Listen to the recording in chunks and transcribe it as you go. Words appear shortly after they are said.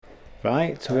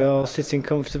Right, we're all sitting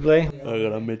comfortably. I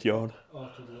got a mid-yawn.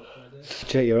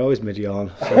 Jake, you're always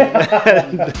mid-yawn.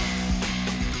 So.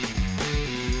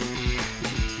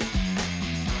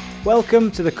 Welcome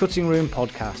to the Cutting Room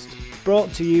Podcast,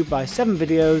 brought to you by 7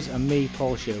 Videos and me,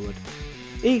 Paul Sherwood.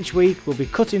 Each week we'll be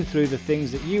cutting through the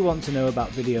things that you want to know about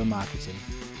video marketing.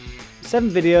 7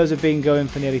 Videos have been going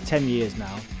for nearly 10 years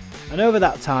now, and over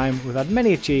that time we've had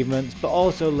many achievements but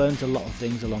also learnt a lot of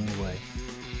things along the way.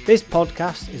 This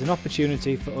podcast is an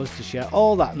opportunity for us to share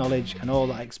all that knowledge and all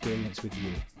that experience with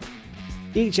you.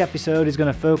 Each episode is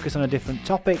going to focus on a different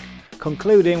topic,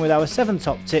 concluding with our 7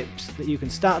 top tips that you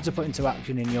can start to put into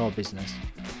action in your business.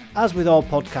 As with all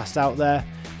podcasts out there,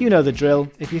 you know the drill.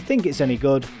 If you think it's any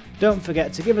good, don't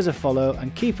forget to give us a follow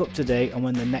and keep up to date on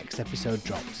when the next episode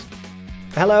drops.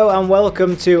 Hello and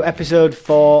welcome to episode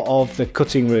 4 of The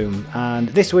Cutting Room, and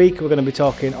this week we're going to be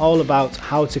talking all about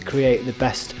how to create the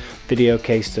best video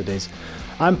case studies.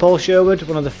 I'm Paul Sherwood,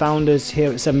 one of the founders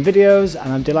here at 7 Videos,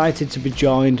 and I'm delighted to be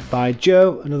joined by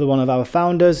Joe, another one of our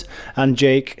founders, and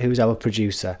Jake, who's our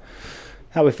producer.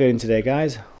 How are we feeling today,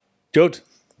 guys? Good,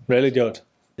 really good.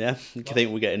 Yeah, I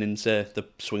think we're getting into the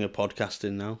swing of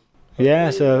podcasting now. Yeah,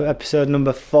 so episode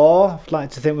number 4. I'd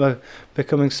like to think we're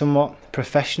becoming somewhat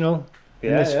professional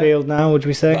in this field now, would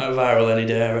we say? Viral any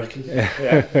day, I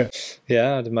reckon.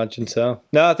 Yeah, I'd imagine so.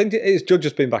 No, I think it's good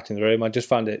just being back in the room. I just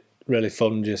find it really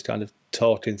fun just kind of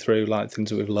talking through like things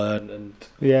that we've learned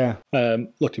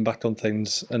and looking back on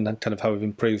things and then kind of how we've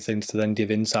improved things to then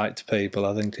give insight to people.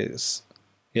 I think it's,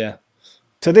 yeah.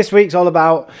 So this week's all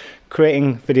about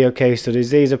creating video case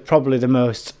studies. These are probably the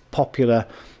most popular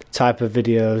type of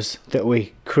videos that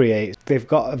we create. They've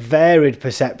got a varied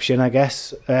perception, I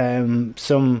guess.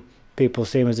 Some people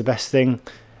see them as the best thing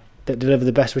that deliver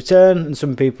the best return, and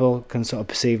some people can sort of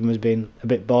perceive them as being a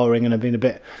bit boring and being a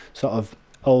bit sort of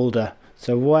older.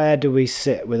 So where do we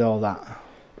sit with all that?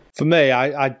 For me,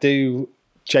 I do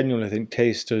genuinely think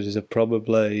case studies are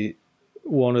probably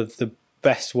one of the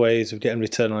best ways of getting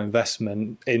return on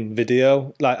investment in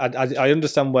video. Like I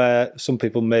understand where some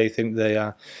people may think they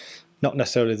are not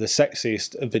necessarily the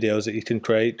sexiest of videos that you can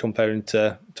create comparing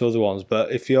to other ones,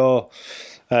 but if you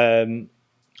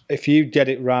get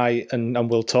it right, and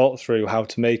we'll talk through how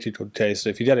to make a good case, so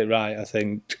if you get it right, I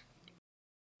think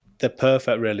they're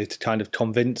perfect really to kind of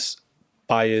convince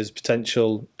buyers,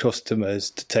 potential customers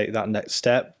to take that next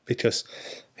step, because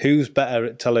who's better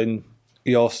at telling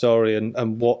your story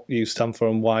and what you stand for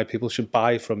and why people should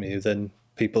buy from you than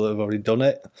people that have already done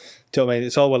it? Do you know what I mean?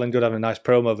 It's all well and good having a nice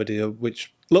promo video,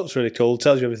 which looks really cool,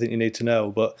 tells you everything you need to know,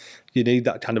 but you need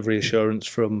that kind of reassurance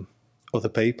from other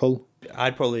people.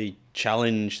 I'd probably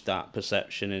challenge that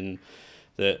perception in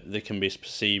that they can be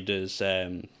perceived as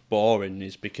boring,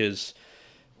 is because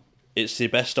it's the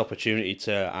best opportunity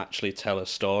to actually tell a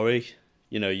story.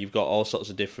 You know, you've got all sorts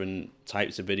of different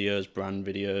types of videos, brand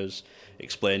videos,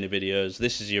 explainer videos.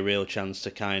 This is your real chance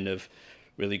to kind of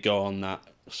really go on that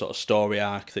sort of story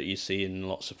arc that you see in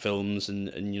lots of films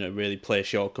and you know, really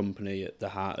place your company at the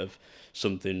heart of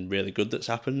something really good that's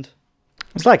happened.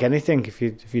 It's like anything. If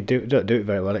you don't do it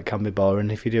very well, it can be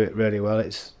boring. If you do it really well,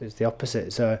 it's the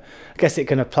opposite. So I guess it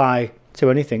can apply to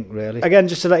anything really. Again,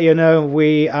 just to let you know,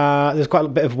 there's quite a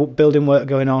bit of building work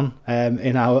going on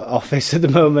in our office at the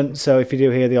moment. So if you do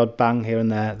hear the odd bang here and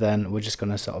there, then we're just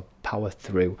going to sort of power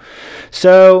through.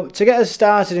 So to get us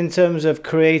started in terms of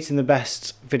creating the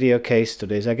best video case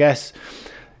studies, I guess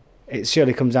it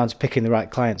surely comes down to picking the right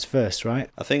clients first, right?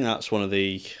 I think that's one of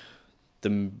the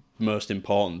most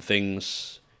important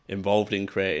things involved in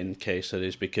creating case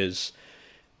studies, because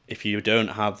if you don't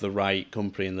have the right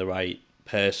company and the right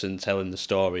person telling the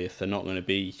story, if they're not going to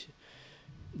be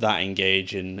that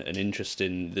engaging and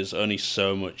interesting, there's only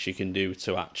so much you can do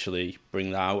to actually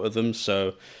bring that out of them.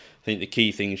 So I think the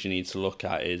key things you need to look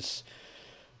at is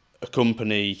a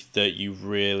company that you've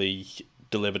really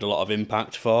delivered a lot of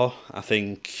impact for. I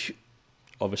think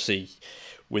obviously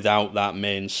without that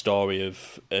main story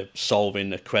of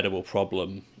solving a credible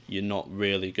problem, you're not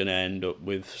really going to end up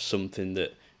with something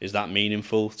that is that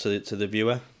meaningful to the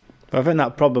viewer. But I think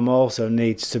that problem also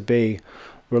needs to be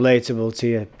relatable to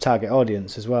your target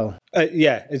audience as well.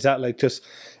 Yeah, exactly. Because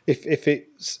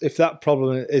if that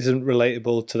problem isn't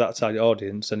relatable to that target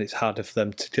audience, then it's harder for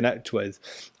them to connect with.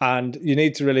 And you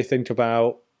need to really think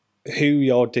about who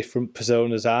your different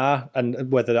personas are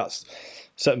and whether that's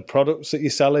certain products that you're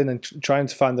selling, and trying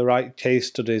to find the right case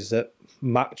studies that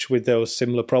match with those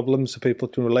similar problems so people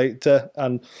can relate to.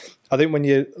 And I think when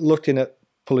you're looking at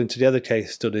pulling together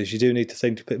case studies, you do need to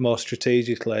think a bit more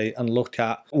strategically and look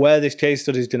at where this case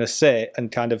study is going to sit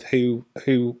and kind of who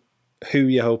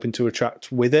you're hoping to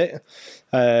attract with it.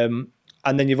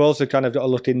 And then you've also kind of got to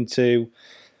look into,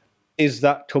 is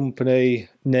that company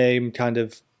name kind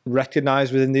of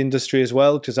recognised within the industry as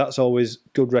well? Because that's always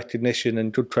good recognition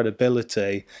and good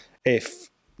credibility if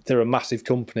they're a massive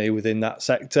company within that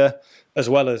sector, as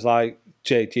well as, like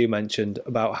Jake, you mentioned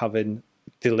about having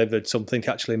delivered something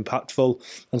actually impactful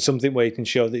and something where you can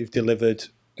show that you've delivered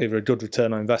either a good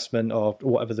return on investment or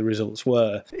whatever the results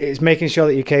were. It's making sure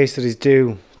that your case studies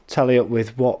do tally up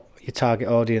with what your target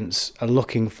audience are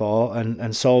looking for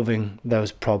and solving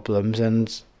those problems.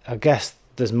 And I guess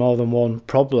there's more than one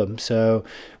problem. So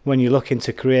when you're looking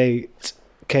to create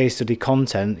case study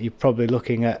content, you're probably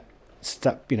looking at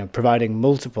providing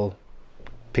multiple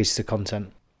pieces of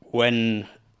content. When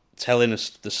telling us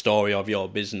the story of your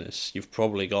business, you've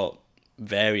probably got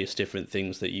various different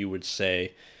things that you would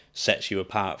say sets you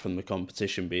apart from the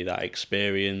competition, be that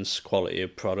experience, quality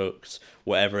of product,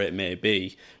 whatever it may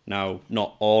be. Now,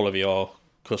 not all of your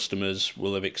customers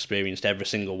will have experienced every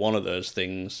single one of those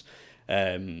things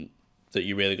that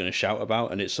you're really going to shout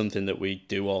about, and it's something that we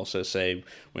do also say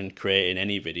when creating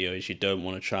any video, is you don't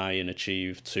want to try and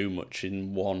achieve too much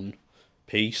in one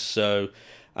piece. So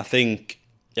I think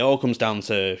it all comes down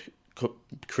to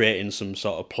creating some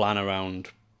sort of plan around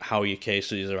how your case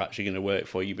studies are actually going to work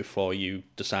for you before you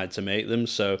decide to make them.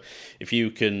 So if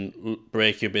you can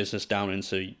break your business down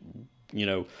into,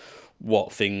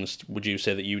 what things would you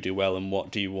say that you do well and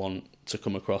what do you want to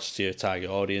come across to your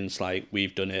target audience? Like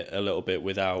we've done it a little bit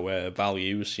with our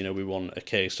values. We want a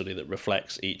case study that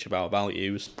reflects each of our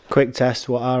values. Quick test,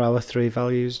 what are our 3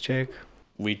 values, Jake?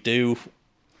 We do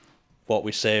what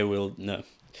we say we'll... No.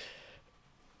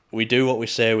 We do what we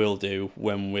say we'll do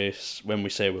when we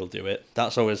say we'll do it.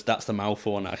 That's the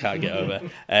mouthful one I can't get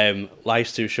over.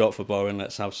 Life's too short for boring,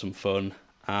 let's have some fun.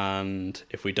 And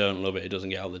if we don't love it, it doesn't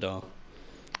get out the door.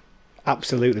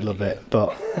 Absolutely love it,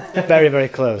 but very, very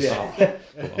close. Yeah.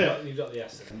 You've got the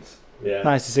essence. Yeah.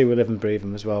 Nice to see we live and breathe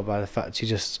them as well by the fact you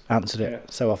just answered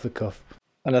it so off the cuff.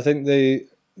 And I think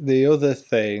the other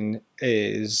thing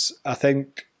is, I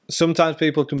think sometimes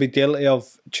people can be guilty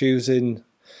of choosing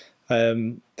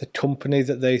the company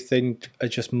that they think are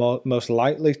just most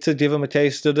likely to give them a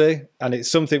case study. And it's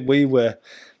something we were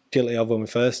guilty of when we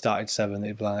first started Seven.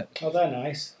 They'd be like, oh, they're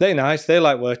nice. They're nice. They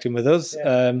like working with us.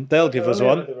 Yeah. They'll give us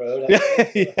one.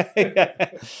 Yeah.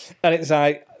 And it's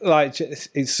like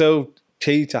it's so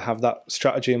key to have that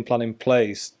strategy and plan in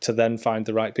place to then find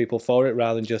the right people for it,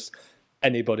 rather than just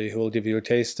anybody who will give you a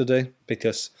case study,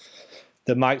 because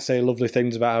they might say lovely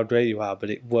things about how great you are, but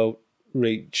it won't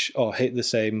reach or hit the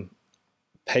same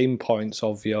pain points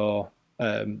of your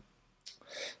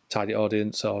target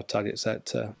audience or target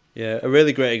sector. Yeah, a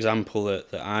really great example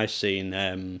that I've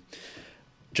seen,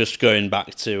 just going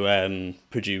back to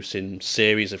producing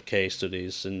series of case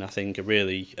studies, and I think a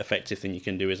really effective thing you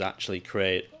can do is actually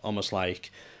create almost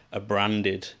like a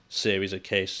branded series of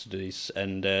case studies.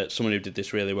 And someone who did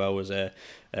this really well was a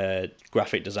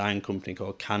graphic design company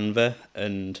called Canva,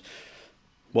 and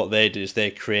what they did is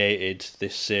they created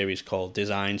this series called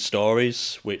Design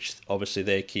Stories, which obviously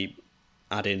they keep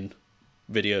adding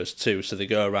videos too. So they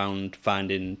go around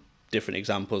finding different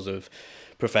examples of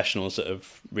professionals that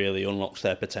have really unlocked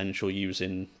their potential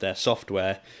using their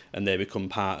software, and they become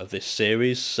part of this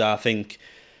series. So I think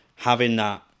having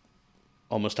that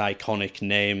almost iconic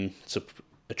name to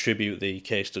attribute the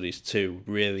case studies to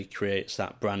really creates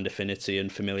that brand affinity and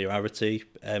familiarity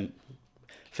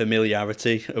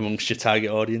amongst your target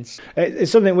audience.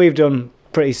 It's something we've done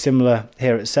pretty similar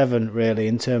here at Seven, really,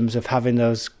 in terms of having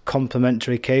those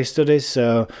complementary case studies.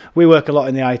 So we work a lot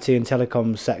in the IT and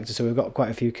telecom sector, so we've got quite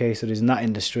a few case studies in that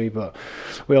industry, but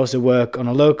we also work on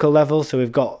a local level, so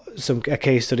we've got a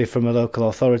case study from a local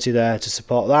authority there to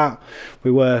support that.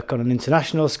 We work on an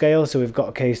international scale, so we've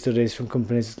got case studies from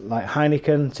companies like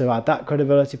Heineken to add that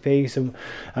credibility piece,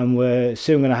 and we're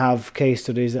soon going to have case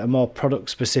studies that are more product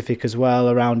specific as well,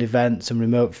 around events and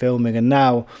remote filming. And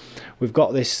now we've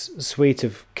got this suite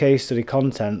of case study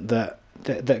content that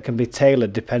can be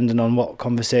tailored depending on what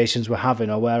conversations we're having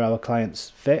or where our clients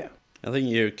fit. I think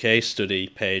your case study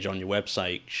page on your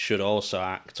website should also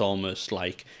act almost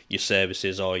like your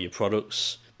services or your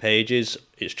products pages.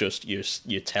 It's just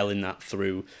you're telling that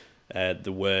through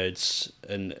the words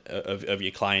and of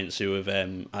your clients who have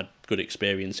had good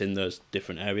experience in those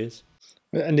different areas.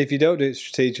 And if you don't do it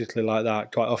strategically like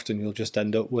that, quite often you'll just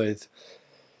end up with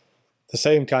the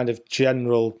same kind of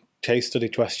general case study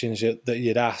questions that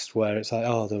you'd asked, where it's like,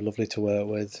 oh, they were lovely to work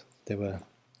with, they were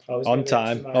on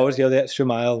time, always go the extra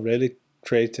mile, really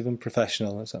creative and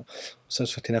professional. So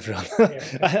it's fucking everyone.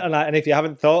 Yeah. and if you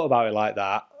haven't thought about it like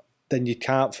that, then you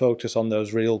can't focus on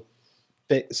those real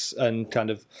bits and kind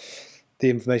of the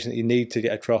information that you need to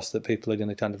get across that people are going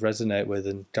to kind of resonate with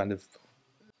and kind of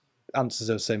answers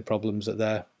those same problems that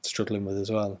they're struggling with as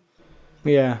well.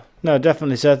 Yeah, no,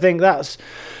 definitely. So I think that's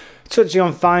touching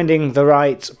on finding the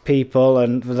right people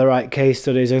and the right case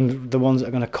studies and the ones that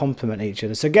are going to complement each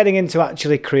other. So getting into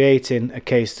actually creating a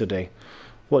case study,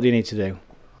 what do you need to do?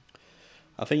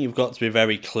 I think you've got to be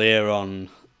very clear on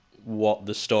what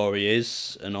the story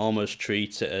is and almost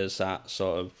treat it as that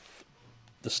sort of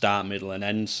the start, middle and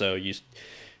end. So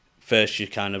you're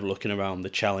kind of looking around the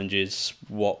challenges,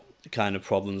 what kind of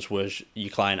problems was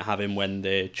your client having when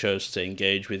they chose to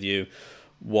engage with you,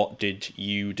 what did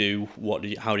you do,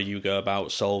 how did you go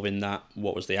about solving that,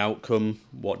 what was the outcome,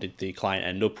 what did the client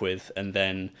end up with, and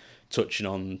then touching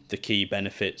on the key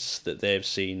benefits that they've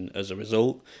seen as a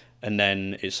result. And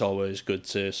then it's always good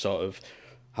to sort of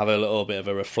have a little bit of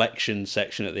a reflection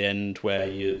section at the end where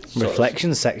you...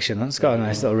 Reflection section, that's got a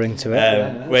nice little ring to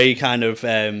it. Where you kind of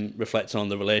reflect on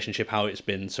the relationship, how it's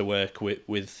been to work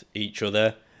with each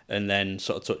other, and then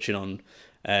sort of touching on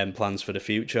plans for the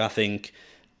future. I think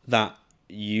that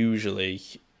usually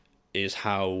is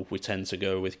how we tend to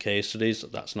go with case studies.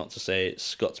 That's not to say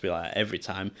it's got to be like that every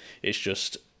time. It's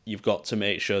just you've got to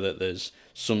make sure that there's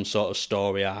some sort of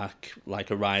story arc, like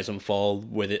a rise and fall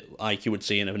with it, like you would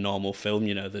see in a normal film.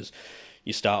 You know,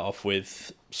 you start off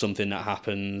with something that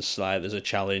happens, like there's a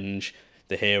challenge,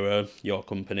 the hero, your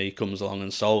company, comes along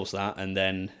and solves that, and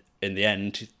then in the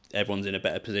end, everyone's in a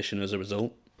better position as a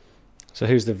result. So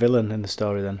who's the villain in the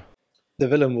story then? The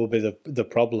villain will be the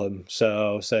problem.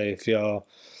 So say if you're,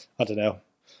 I don't know,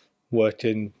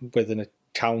 working with an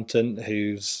accountant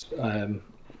who's...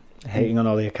 hating on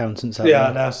all the accountants out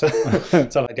yeah, there. no,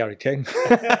 sound like Gary King.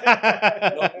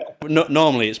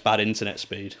 Normally it's bad internet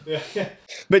speed.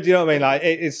 But do you know what I mean? Like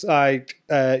it's like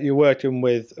you're working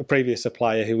with a previous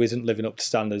supplier who isn't living up to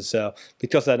standards. So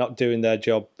because they're not doing their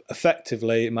job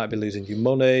effectively, it might be losing you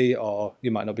money, or you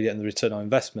might not be getting the return on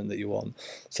investment that you want.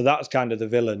 So that's kind of the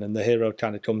villain, and the hero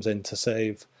kind of comes in to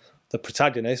save the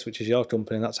protagonist, which is your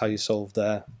company, and that's how you solve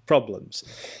their problems.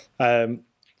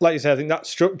 Like you say, I think that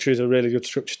structure is a really good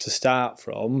structure to start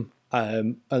from.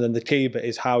 And then the key bit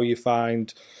is how you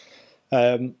find,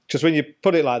 because when you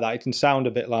put it like that, it can sound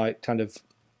a bit like kind of,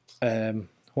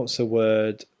 what's the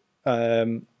word?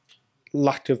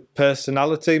 Lack of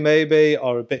personality maybe,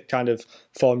 or a bit kind of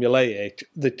formulaic.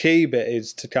 The key bit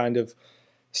is to kind of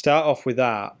start off with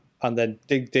that and then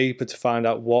dig deeper to find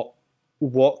out what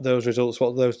those results,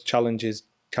 what those challenges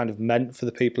kind of meant for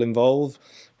the people involved,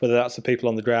 whether that's the people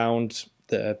on the ground,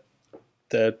 the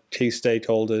key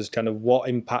stakeholders, kind of what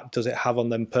impact does it have on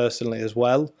them personally as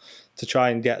well, to try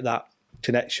and get that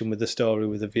connection with the story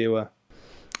with the viewer.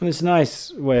 And it's a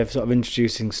nice way of sort of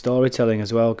introducing storytelling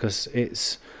as well, because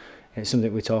it's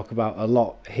something we talk about a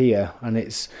lot here, and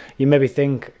it's, you maybe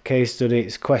think case study,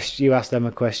 it's question, you ask them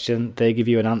a question, they give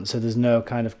you an answer, there's no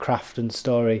kind of craft and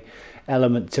story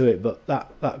element to it, but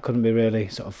that couldn't be really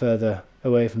sort of further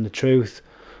away from the truth.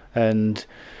 And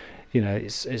you know,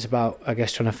 it's about, I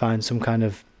guess, trying to find some kind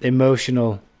of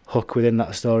emotional hook within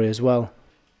that story as well.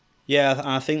 Yeah,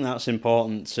 I think that's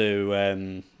important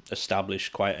to establish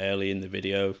quite early in the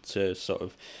video, to sort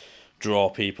of draw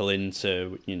people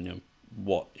into, you know,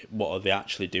 what are they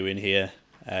actually doing here,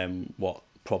 what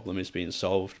problem is being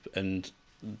solved. And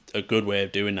a good way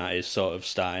of doing that is sort of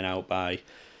starting out by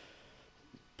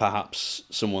perhaps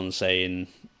someone saying,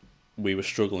 we were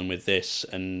struggling with this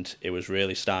and it was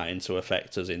really starting to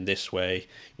affect us in this way.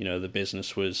 You know, the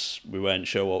business we weren't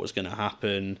sure what was going to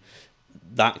happen.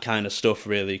 That kind of stuff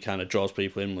really kind of draws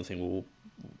people in and think, well,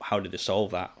 how did they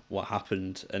solve that? What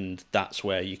happened? And that's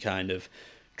where you kind of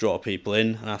draw people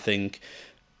in. And I think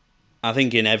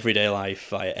in everyday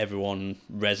life, like, everyone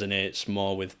resonates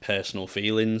more with personal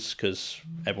feelings because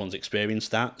everyone's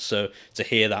experienced that. So to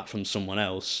hear that from someone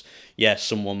else, yes,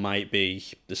 someone might be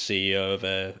the CEO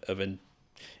of an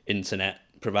internet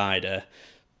provider.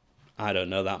 I don't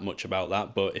know that much about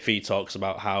that, but if he talks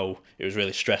about how it was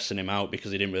really stressing him out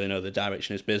because he didn't really know the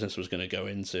direction his business was going to go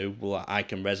into, well, I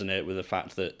can resonate with the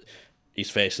fact that he's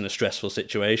facing a stressful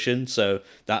situation. So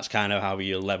that's kind of how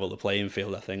you level the playing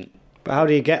field, I think. But how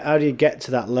do you get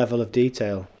to that level of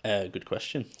detail? Good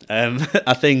question.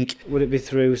 I think, would it be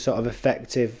through sort of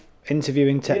effective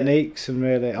interviewing techniques and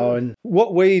really, or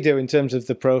what we do in terms of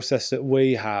the process that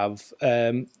we have,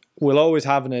 we'll always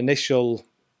have an initial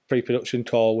pre-production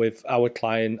call with our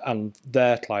client and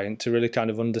their client to really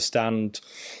kind of understand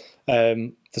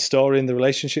the story and the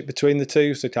relationship between the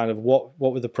two. So kind of what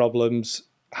were the problems,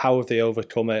 how have they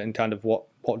overcome it, and kind of what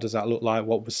does that look like?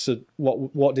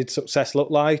 What did success look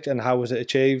like, and how was it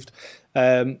achieved?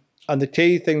 And And the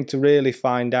key thing to really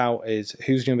find out is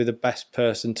who's going to be the best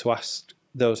person to ask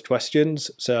those questions.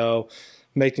 So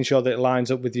making sure that it lines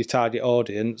up with your target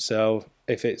audience. So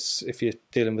if you're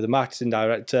dealing with a marketing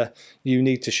director, you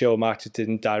need to show a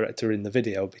marketing director in the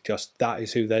video because that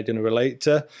is who they're going to relate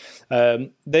to.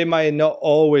 They may not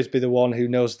always be the one who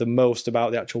knows the most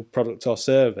about the actual product or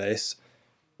service,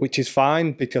 which is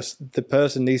fine because the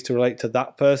person needs to relate to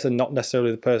that person, not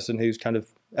necessarily the person who's kind of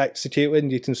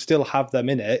executing. You can still have them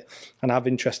in it and have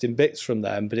interesting bits from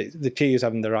them, but the key is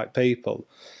having the right people.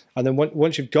 And then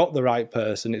once you've got the right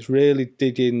person, it's really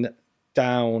digging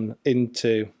down. Is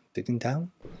that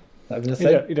even a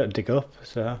thing? You don't dig up.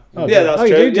 So that's true.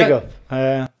 You do dig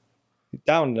up.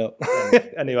 Down, no.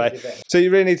 Anyway, so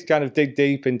you really need to kind of dig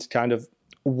deep into kind of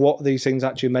what these things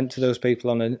actually meant to those people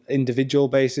on an individual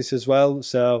basis as well.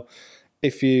 So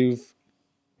if you've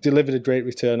delivered a great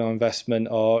return on investment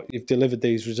or you've delivered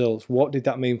these results, what did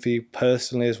that mean for you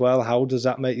personally as well? How does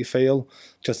that make you feel?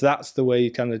 Because that's the way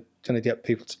you kind of get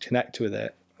people to connect with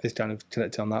it, is kind of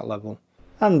connect on that level.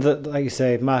 And like you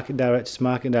say, market directors,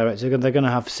 they're going to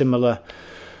have similar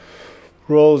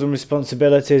roles and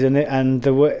responsibilities, and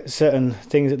certain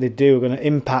things that they do are going to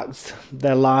impact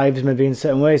their lives maybe in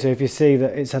certain ways. So if you see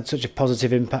that it's had such a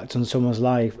positive impact on someone's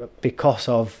life because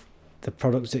of the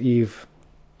products that you've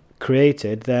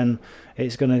created, then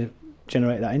it's going to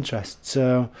generate that interest.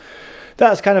 So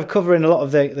that's kind of covering a lot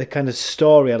of the kind of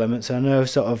story elements. I know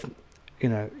sort of,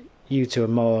 you two are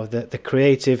more the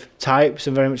creative types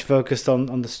and very much focused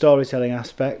on the storytelling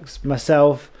aspects.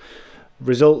 Myself,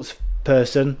 results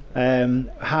person.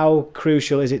 How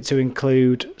crucial is it to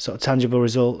include sort of tangible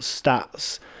results,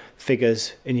 stats,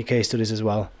 figures in your case studies as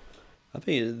well? I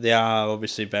think they are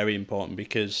obviously very important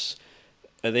because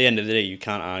at the end of the day, you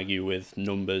can't argue with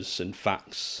numbers and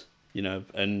facts,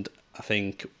 and I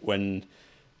think when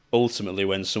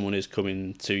someone is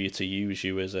coming to you to use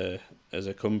you as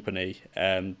a company,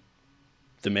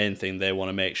 the main thing they want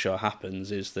to make sure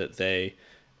happens is that they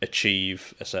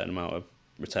achieve a certain amount of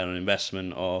return on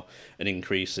investment or an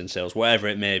increase in sales, whatever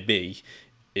it may be.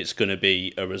 It's going to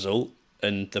be a result,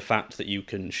 and the fact that you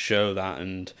can show that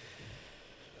and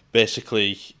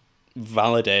basically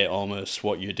validate almost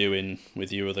what you're doing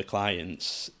with your other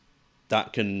clients,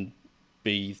 that can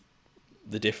be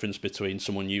the difference between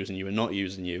someone using you and not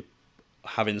using you.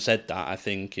 Having said that, I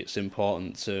think it's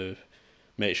important to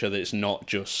make sure that it's not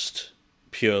just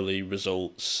purely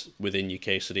results within your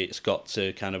case study. It's got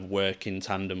to kind of work in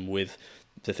tandem with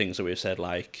the things that we've said,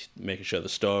 like making sure the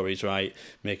story's right,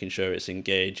 making sure it's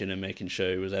engaging, and making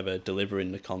sure who's ever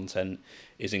delivering the content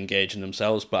is engaging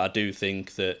themselves. But I do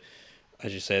think that,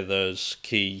 as you say, those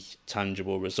key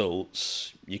tangible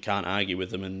results, you can't argue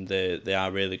with them, and they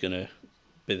are really going to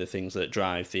be the things that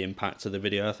drive the impact of the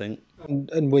video, I think.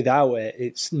 And without it,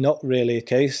 it's not really a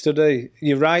case study.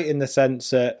 You're right in the sense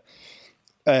that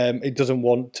it doesn't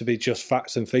want to be just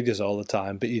facts and figures all the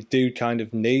time, but you do kind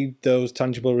of need those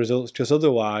tangible results, because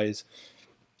otherwise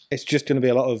it's just going to be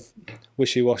a lot of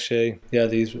wishy-washy. Yeah,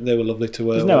 they were lovely to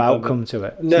work with. There's no outcome to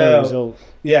it. No result.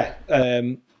 Yeah,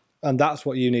 and that's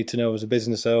what you need to know as a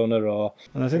business owner.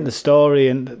 And I think the story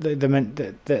and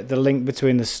the link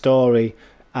between the story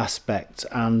aspect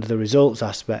and the results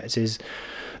aspect is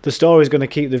the story is going to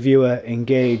keep the viewer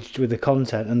engaged with the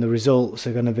content, and the results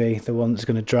are going to be the one that's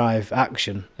going to drive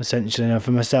action, essentially.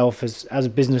 For myself, as a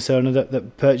business owner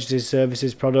that purchases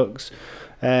services, products,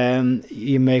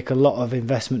 you make a lot of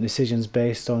investment decisions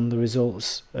based on the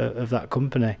results of that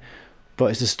company.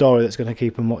 But it's the story that's going to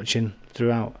keep them watching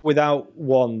throughout. Without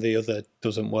one, the other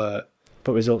doesn't work.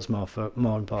 But results more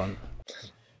important.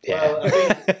 Yeah, well, I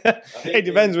think it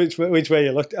depends which way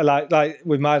you look. Like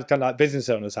with my kind of like business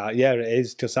owners hat, yeah, it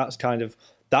is, because that's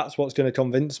what's going to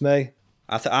convince me.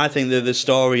 I think that the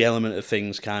story element of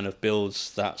things kind of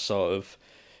builds that sort of,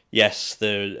 yes,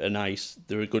 they're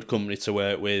a good company to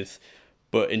work with,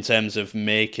 but in terms of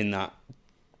making that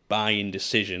buying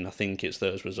decision, I think it's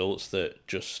those results that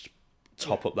just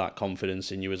top up that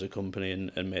confidence in you as a company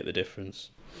and make the difference.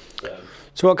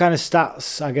 So what kind of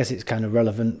stats, I guess it's kind of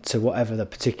relevant to whatever the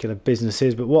particular business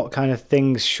is, but what kind of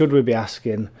things should we be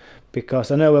asking?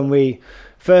 Because I know when we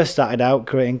first started out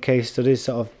creating case studies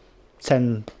sort of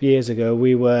 10 years ago,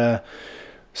 we were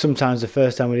sometimes the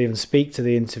first time we'd even speak to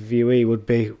the interviewee would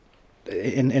be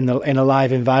in a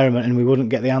live environment, and we wouldn't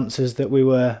get the answers that we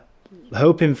were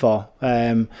hoping for.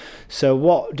 So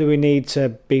what do we need to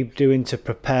be doing to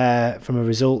prepare from a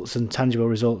results and tangible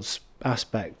results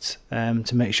aspect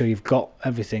to make sure you've got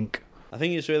everything? I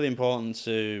think it's really important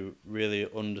to really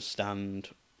understand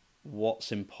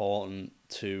what's important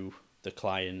to the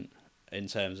client in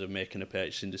terms of making a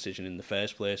purchasing decision in the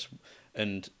first place.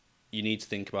 And you need to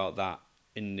think about that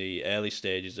in the early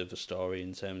stages of the story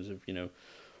in terms of,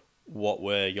 what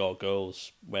were your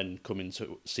goals when coming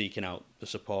to seeking out the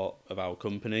support of our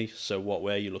company? So what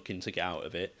were you looking to get out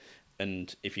of it?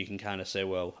 And if you can kind of say,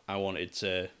 well, I wanted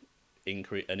to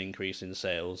increase in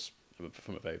sales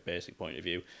from a very basic point of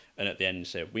view, and at the end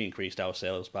say we increased our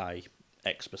sales by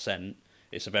X%,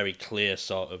 it's a very clear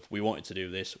sort of, we wanted to do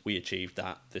this, we achieved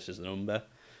that, this is the number.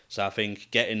 So I think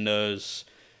getting those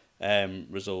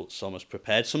results almost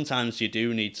prepared. Sometimes you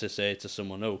do need to say to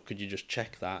someone, oh, could you just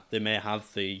check that? They may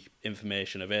have the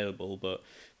information available, but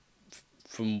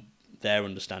from their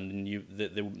understanding,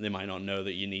 they might not know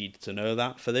that you need to know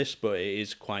that for this, but it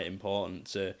is quite important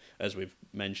to, as we've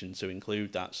mentioned, to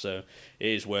include that. So it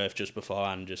is worth just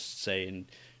beforehand just saying,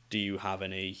 do you have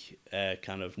any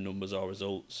kind of numbers or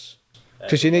results?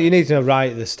 Because you need to know right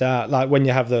at the start, like when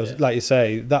you have those, like you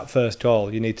say, that first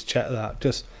call, you need to check that.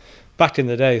 Just back in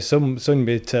the day,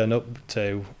 somebody turn up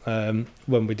to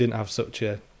when we didn't have such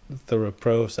a thorough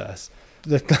process.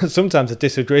 Sometimes I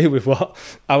disagree with what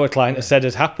our client has said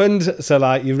has happened. So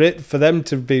like for them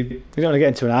to be, you don't want to get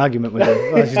into an argument with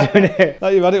them while you're doing it.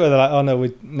 Like you've had it where they're like, oh no,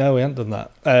 we haven't done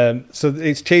that. So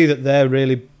it's key that they're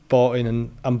really bought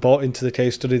in and bought into the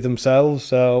case study themselves.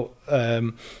 So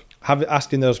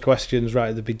asking those questions right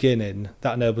at the beginning,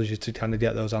 that enables you to kind of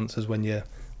get those answers when you're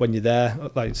there.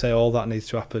 Like you say, all that needs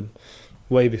to happen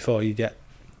way before you get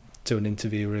to an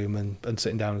interview room and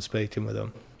sitting down and speaking with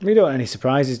them. We don't want any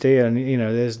surprises, do you? And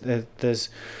there's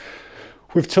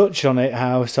we've touched on it,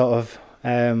 how sort of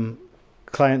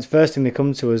clients, first thing they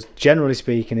come to us, generally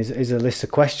speaking, is a list of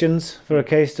questions for a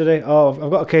case study. Oh, I've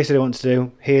got a case study I want to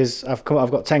do. I've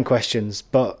got 10 questions,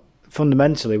 but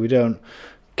fundamentally we don't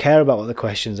care about what the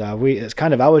questions are. It's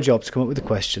kind of our job to come up with the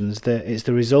questions. It's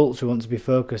the results we want to be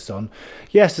focused on.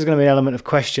 Yes, there's going to be an element of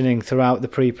questioning throughout the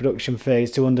pre-production phase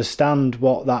to understand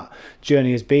what that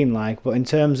journey has been like, but in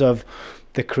terms of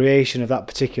the creation of that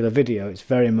particular video, it's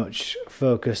very much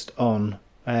focused on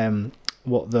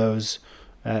what those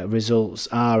results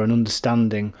are and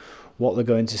understanding what they're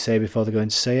going to say before they're going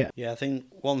to say it. Yeah, I think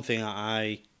one thing that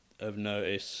I have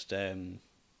noticed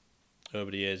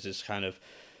over the years is kind of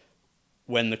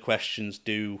when the questions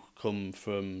do come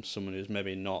from someone who's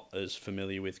maybe not as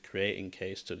familiar with creating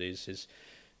case studies, is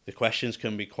the questions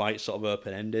can be quite sort of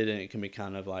open-ended, and it can be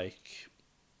kind of like,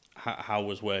 how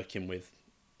was working with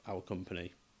our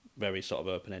company, very sort of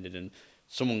open-ended, and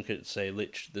someone could say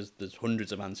literally there's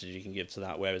hundreds of answers you can give to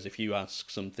that, whereas if you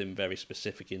ask something very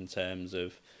specific in terms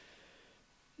of,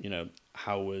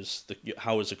 how was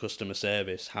the customer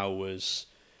service, how was,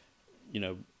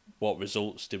 what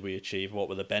results did we achieve, what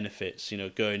were the benefits,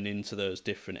 going into those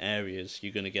different areas,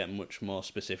 you're going to get much more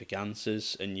specific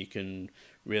answers, and you can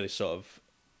really sort of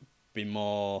be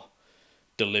more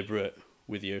deliberate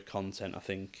with your content, I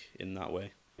think, in that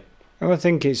way. I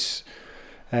think it's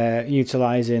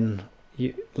utilising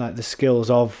like the skills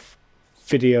of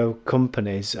video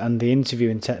companies and the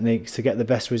interviewing techniques to get the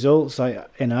best results.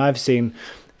 I've seen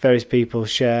various people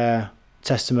share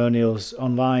testimonials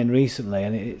online recently,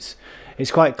 and it's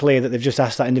quite clear that they've just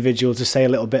asked that individual to say a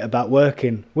little bit about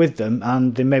working with them,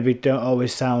 and they maybe don't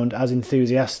always sound as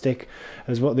enthusiastic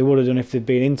as what they would have done if they'd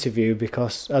been interviewed,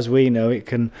 because as we know, it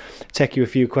can take you a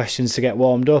few questions to get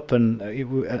warmed up, and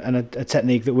a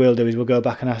technique that we'll do is we'll go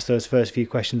back and ask those first few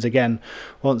questions again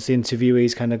once the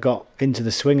interviewees kind of got into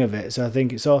the swing of it. So I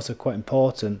think it's also quite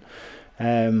important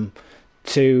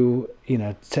to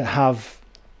have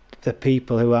the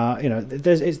people who are,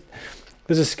 there's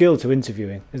a skill to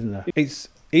interviewing, isn't there? It's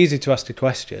easy to ask a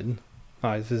question.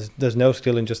 Right? There's no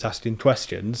skill in just asking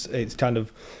questions. It's kind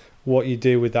of what you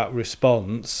do with that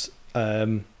response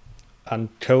and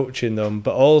coaching them,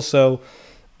 but also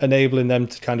enabling them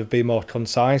to kind of be more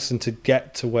concise and to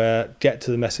get to the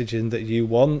messaging that you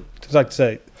want. Because like I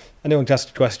say, anyone can ask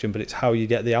a question, but it's how you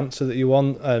get the answer that you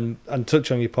want. And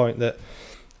touch on your point that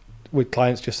with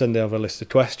clients just sending over a list of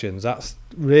questions, that's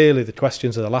really, the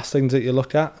questions are the last things that you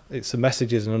look at. It's the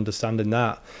messages and understanding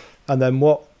that. And then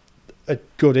what a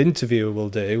good interviewer will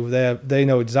do, they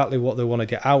know exactly what they want to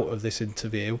get out of this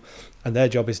interview, and their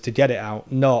job is to get it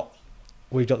out, not,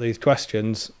 we've got these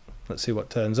questions, let's see what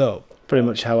turns up. Pretty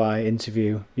much how I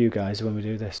interview you guys when we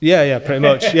do this. Yeah, pretty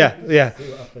much. Yeah.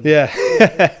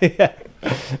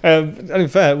 And in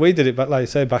fact, we did it, but like I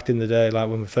say, back in the day, like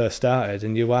when we first started,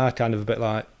 and you are kind of a bit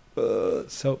like,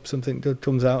 so something good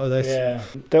comes out of this. Yeah,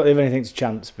 don't leave anything to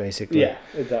chance, basically. Yeah,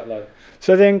 exactly.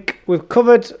 So I think we've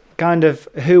covered kind of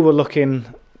who we're looking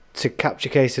to capture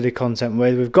case study content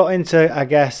with. We've got into, I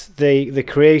guess, the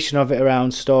creation of it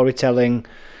around storytelling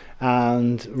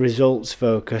and results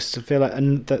focused. I feel like,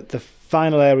 and the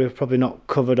final area we've probably not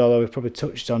covered, although we've probably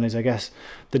touched on, is I guess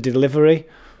the delivery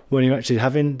when you're actually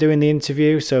doing the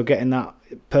interview, so getting that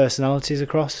personalities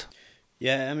across.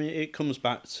 Yeah, I mean, it comes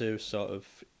back to sort of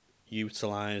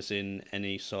utilising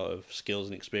any sort of skills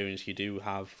and experience you do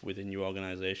have within your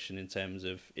organisation in terms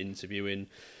of interviewing,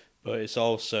 but it's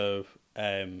also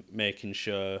making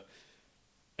sure,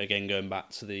 again, going back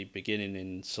to the beginning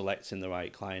in selecting the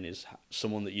right client, is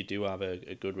someone that you do have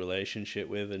a good relationship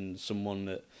with, and someone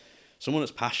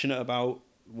that's passionate about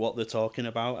what they're talking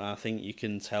about. And I think you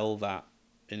can tell that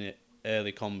in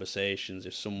early conversations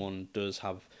if someone does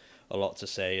have a lot to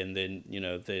say, and then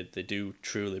they do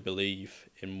truly believe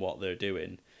in what they're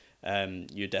doing.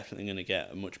 You're definitely going to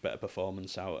get a much better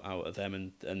performance out of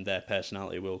them, and their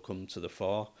personality will come to the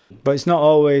fore. But it's not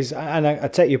always, and I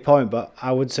take your point, but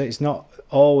I would say it's not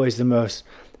always the most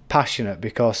passionate,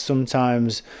 because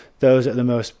sometimes those that are the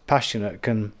most passionate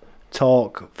can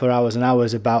talk for hours and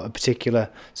hours about a particular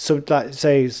like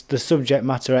say the subject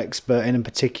matter expert in a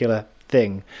particular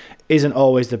thing isn't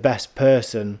always the best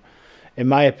person, in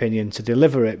my opinion, to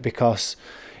deliver it, because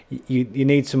you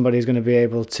need somebody who's going to be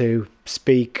able to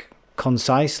speak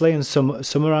concisely and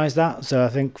summarize that. So I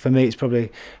think for me it's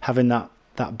probably having that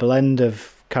blend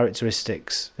of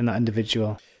characteristics in that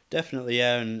individual. Definitely,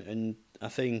 yeah, and I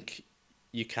think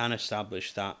you can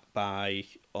establish that by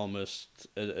almost,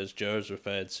 as Joe's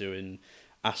referred to, in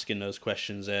asking those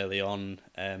questions early on,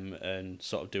 and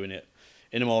sort of doing it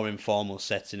in a more informal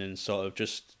setting, and sort of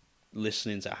just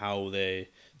listening to how they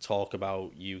talk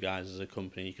about you guys as a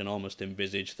company. You can almost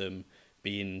envisage them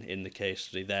being in the case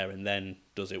study there and then.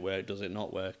 Does it work? Does it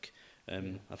not work?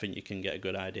 I think you can get a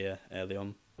good idea early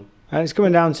on. And it's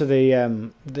coming down to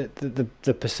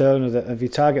the persona of your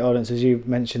target audience, as you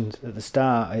mentioned at the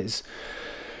start. It's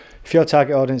if your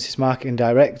target audience is marketing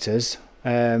directors,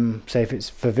 say if it's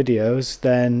for videos,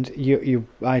 then you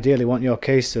ideally want your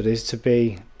case studies to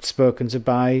be spoken to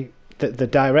by the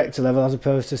director level, as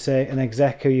opposed to, say, an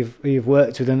exec who you've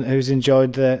worked with and who's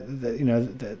enjoyed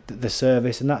the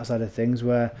service and that side of things,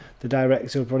 where the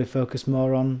director will probably focus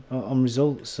more on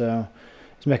results. So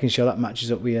it's making sure that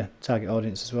matches up with your target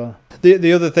audience as well.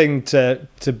 The other thing to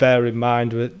bear in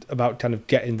mind about kind of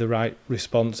getting the right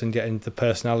response and getting the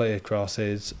personality across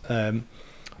is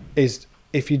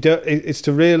if you don't, it's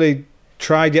to really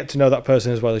try get to know that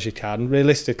person as well as you can.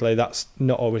 Realistically, that's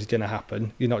not always going to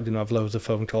happen. You're not going to have loads of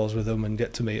phone calls with them and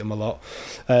get to meet them a lot.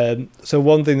 So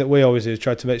one thing that we always do is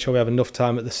try to make sure we have enough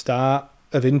time at the start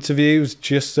of interviews,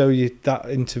 just so that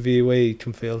interviewee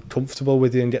can feel comfortable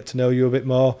with you and get to know you a bit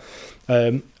more.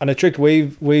 And a trick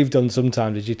we've done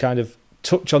sometimes is you kind of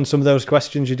touch on some of those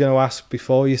questions you're going to ask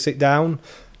before you sit down,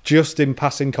 just in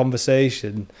passing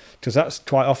conversation, because that's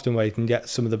quite often where you can get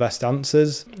some of the best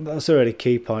answers. That's a really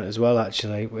key point as well,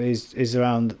 actually, is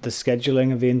around the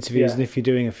scheduling of the interviews. Yeah. And if you're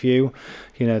doing a few,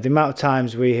 the amount of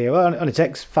times we hear, well, it only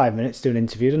takes 5 minutes to do an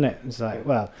interview, doesn't it? It's like,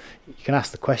 well, you can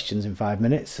ask the questions in 5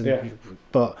 minutes,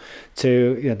 but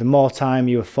the more time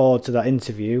you afford to that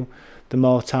interview, the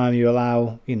more time you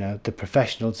allow, the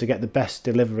professional to get the best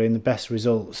delivery and the best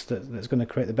results that's going to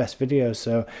create the best videos.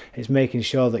 So it's making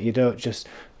sure that you don't just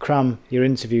cram your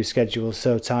interview schedule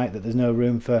so tight that there's no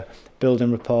room for building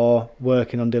rapport,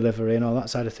 working on delivery and all that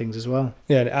side of things as well.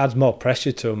 Yeah, and it adds more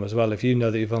pressure to them as well. If you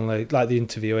know that you've only, like the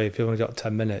interviewee, if you've only got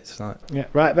 10 minutes, like... Yeah,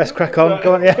 right, best crack on,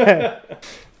 go on, yeah.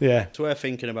 Yeah. It's worth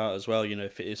thinking about as well,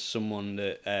 if it is someone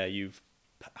that you've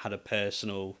had a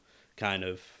personal kind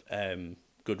of...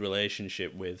 good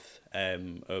relationship with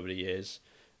over the years,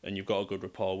 and you've got a good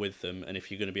rapport with them, and if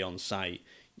you're going to be on site,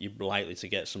 you're likely to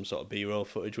get some sort of B-roll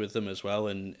footage with them as well,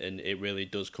 and it really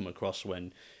does come across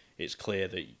when it's clear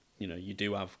that you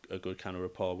do have a good kind of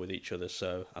rapport with each other.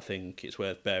 So I think it's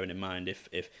worth bearing in mind if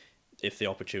the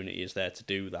opportunity is there to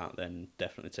do that, then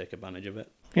definitely take advantage of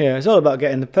it. Yeah, it's all about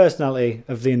getting the personality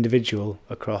of the individual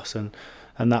across, and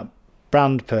that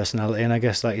brand personality, and I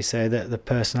guess, like you say, the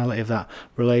personality of that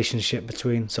relationship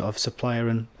between sort of supplier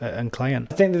and client.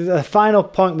 I think the final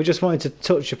point we just wanted to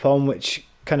touch upon, which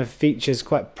kind of features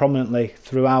quite prominently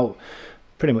throughout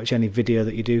pretty much any video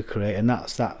that you do create, and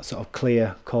that's that sort of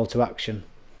clear call to action.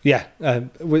 Yeah,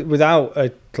 without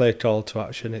a clear call to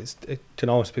action, it can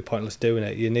almost be pointless doing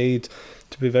it. You need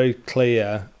to be very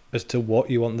clear as to what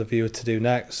you want the viewer to do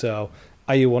next. So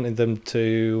are you wanting them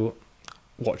to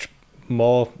watch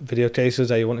more video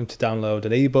cases? Are you wanting to download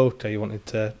an ebook? Are you wanting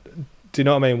to, do you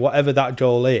know what I mean? Whatever that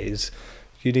goal is,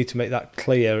 you need to make that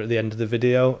clear at the end of the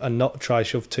video and not try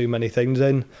shove too many things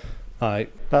in.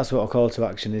 Like, that's what a call to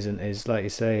action is like you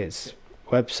say, it's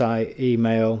website,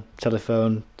 email,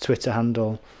 telephone, Twitter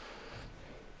handle,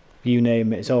 you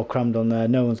name it, it's all crammed on there.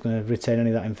 No one's going to retain any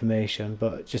of that information,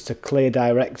 but just a clear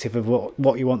directive of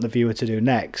what you want the viewer to do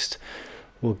next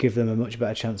will give them a much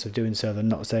better chance of doing so than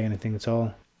not saying anything at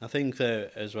all. I think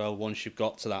that as well, once you've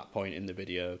got to that point in the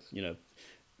video,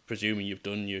 presuming you've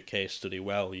done your case study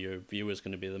well, your viewer's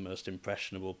going to be the most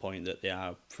impressionable point that they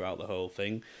are throughout the whole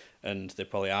thing, and they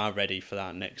probably are ready for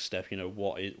that next step.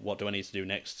 What do I need to do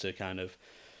next to kind of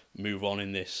move on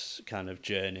in this kind of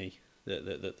journey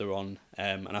that they're on?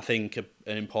 And I think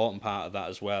an important part of that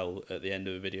as well at the end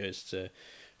of the video is to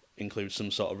include some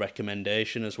sort of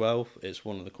recommendation as well. It's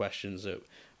one of the questions that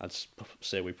I'd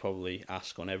say we probably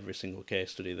ask on every single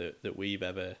case study that we've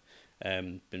ever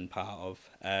been part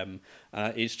of.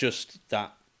 It's just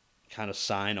that kind of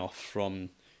sign off from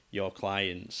your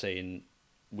client saying,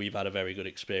 we've had a very good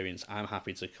experience. I'm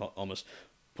happy to almost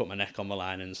put my neck on the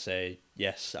line and say,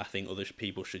 yes, I think other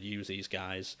people should use these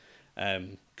guys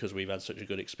because we've had such a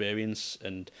good experience.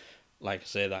 And like I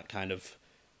say, that kind of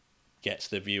gets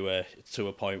the viewer to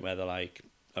a point where they're like,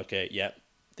 okay, yep,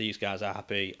 these guys are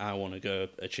happy. I want to go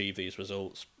achieve these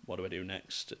results. What do I do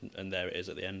next? And there it is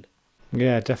at the end.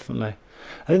 Yeah, definitely.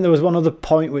 I think there was one other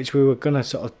point which we were going to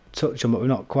sort of touch on, but we've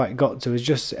not quite got to, is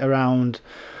just around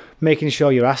making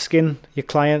sure you're asking your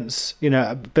clients,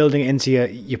 building it into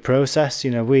your process.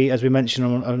 As we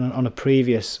mentioned on a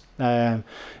previous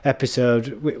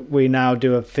episode, we now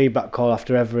do a feedback call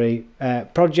after every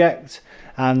project,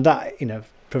 and that,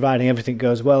 providing everything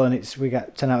goes well and we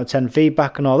get 10 out of 10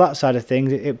 feedback and all that side of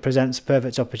things, it presents a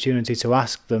perfect opportunity to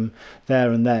ask them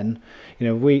there and then.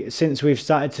 Since we've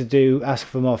started to ask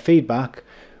for more feedback,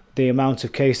 the amount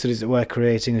of case studies that we're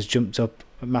creating has jumped up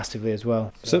massively as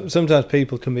well. So sometimes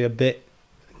people can be a bit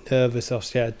nervous or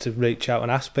scared to reach out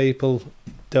and ask people,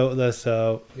 don't they?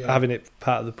 So having it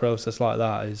part of the process like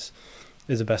that is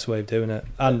the best way of doing it.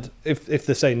 And if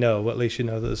they say no, at least you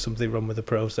know that there's something wrong with the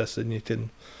process and you can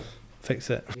fix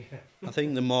it. I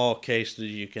think the more case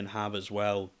studies you can have as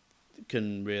well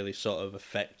can really sort of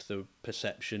affect the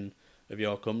perception of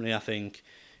your company. I think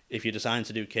if you decide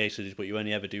to do case studies but you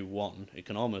only ever do one, it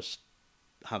can almost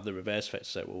have the reverse effect to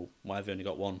say, well, why have you only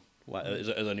got one? Why has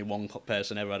only one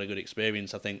person ever had a good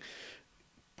experience? I think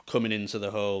coming into the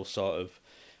whole sort of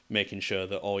making sure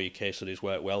that all your case studies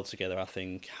work well together, I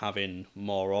think having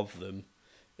more of them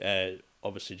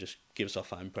obviously just gives off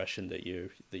that impression that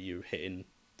you're hitting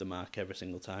the mark every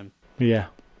single time. Yeah,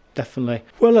 definitely.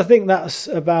 Well, I think that's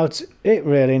about it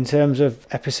really in terms of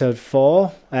episode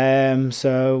 4.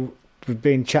 So we've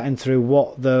been chatting through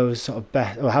what those sort of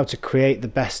best, or how to create the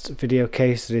best video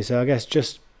case studies. So I guess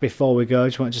just before we go, I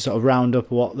just want to sort of round up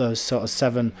what those sort of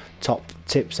 7 top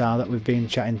tips are that we've been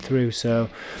chatting through. So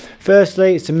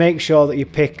firstly, is to make sure that you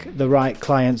pick the right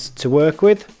clients to work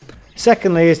with.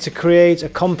 Secondly, is to create a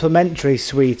complementary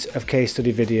suite of case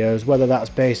study videos, whether that's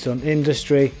based on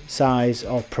industry, size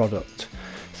or product.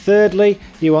 Thirdly,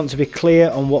 you want to be clear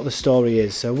on what the story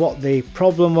is, so what the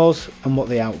problem was and what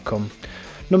the outcome.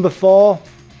 Number 4,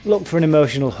 look for an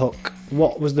emotional hook.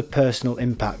 What was the personal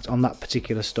impact on that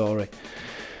particular story?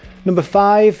 Number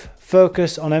 5,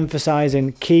 focus on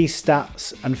emphasising key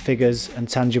stats and figures and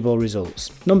tangible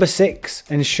results. Number 6,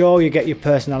 ensure you get your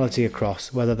personality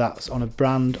across, whether that's on a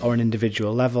brand or an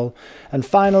individual level. And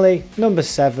finally, number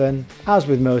 7, as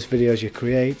with most videos you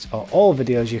create, or all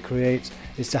videos you create,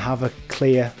 is to have a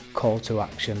clear call to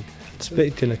action.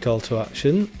 Speaking of call to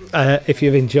action, if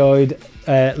you've enjoyed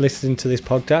listening to this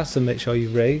podcast, then make sure you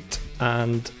rate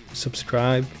and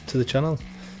subscribe to the channel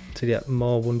to get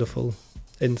more wonderful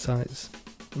insights.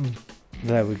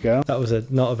 There we go. That was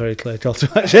not a very clear call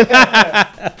to action.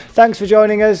 Thanks for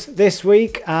joining us this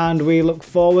week, and we look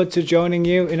forward to joining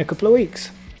you in a couple of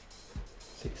weeks.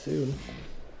 See you soon.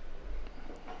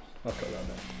 I'll cut that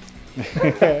down.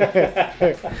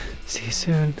 See you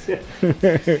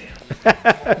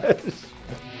soon.